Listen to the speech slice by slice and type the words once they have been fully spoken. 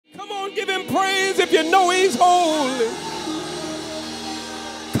hands if you know he's holy.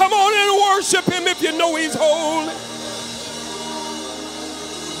 Come on and worship him if you know he's holy.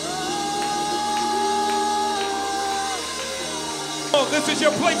 Oh, this is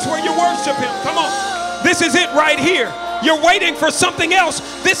your place where you worship him. Come on. This is it right here. You're waiting for something else.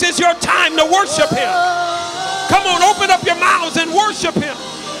 This is your time to worship him. Come on, open up your mouths and worship him.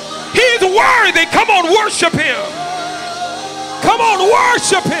 He's worthy. Come on, worship him. Come on,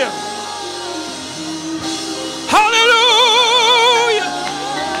 worship him. Hallelujah.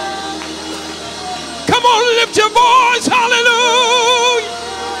 Come on, lift your voice. Hallelujah.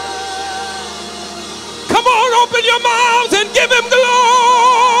 Come on, open your mouths and give him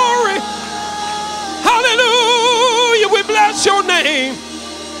glory. Hallelujah. We bless your name.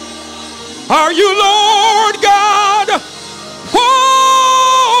 Are you Lord God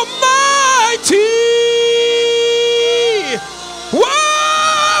Almighty? Worthy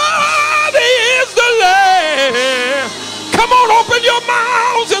is the Lamb. Come on, open your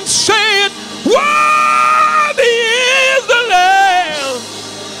mouths and say it. Worthy is the Lamb.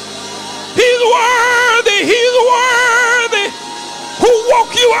 He's worthy. He's worthy. Who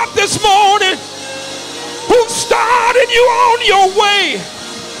woke you up this morning? Who started you on your way?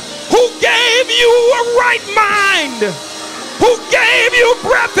 Who gave you a right mind? Who gave you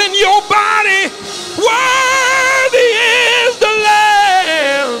breath in your body? Worthy is the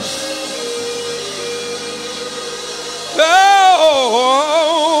Lamb.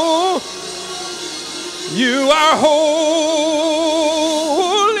 Oh, you are holy.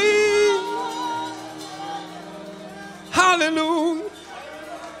 Hallelujah.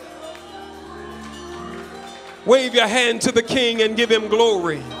 Wave your hand to the King and give him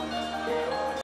glory.